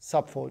this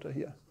subfolder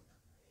here.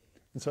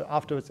 And so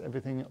afterwards,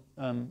 everything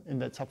in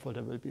that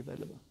subfolder will be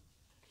available.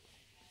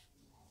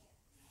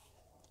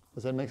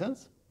 Does that make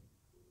sense?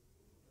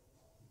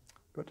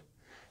 Good.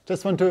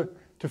 Just want to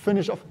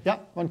finish off. Yeah,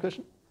 one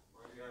question?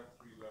 Why do you have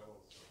 3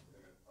 levels of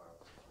init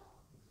files?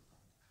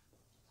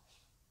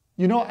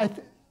 You know,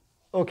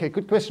 okay,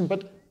 good question.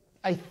 But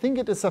I think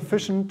it is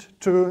sufficient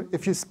to,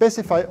 if you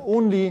specify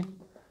only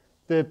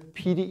the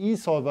PDE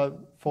solver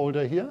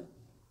folder here,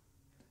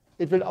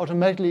 it will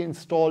automatically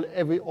install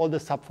all the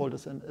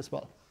subfolders in as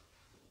well.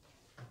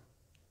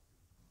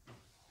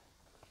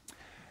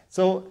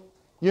 So,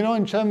 you know,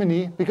 in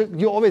Germany, because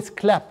you always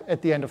clap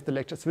at the end of the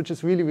lectures, which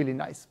is really, really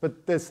nice.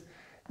 But there's,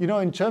 you know,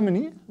 in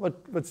Germany,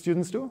 what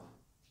students do?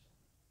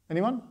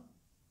 Anyone?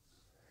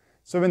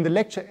 So when the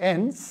lecture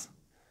ends,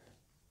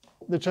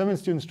 the German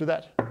students do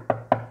that.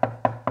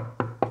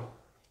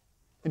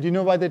 And do you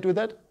know why they do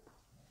that?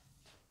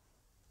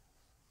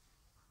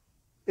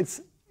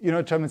 It's, you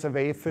know, Germans are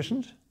very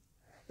efficient.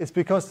 It's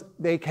because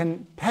they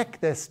can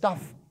pack their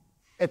stuff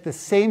at the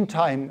same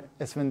time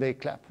as when they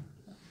clap.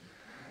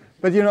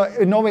 But you know,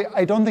 in Norway,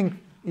 I don't think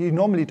you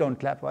normally don't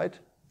clap, right?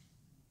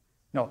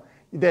 No,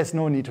 there's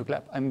no need to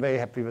clap. I'm very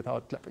happy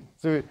without clapping.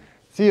 So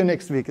see you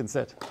next week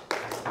instead.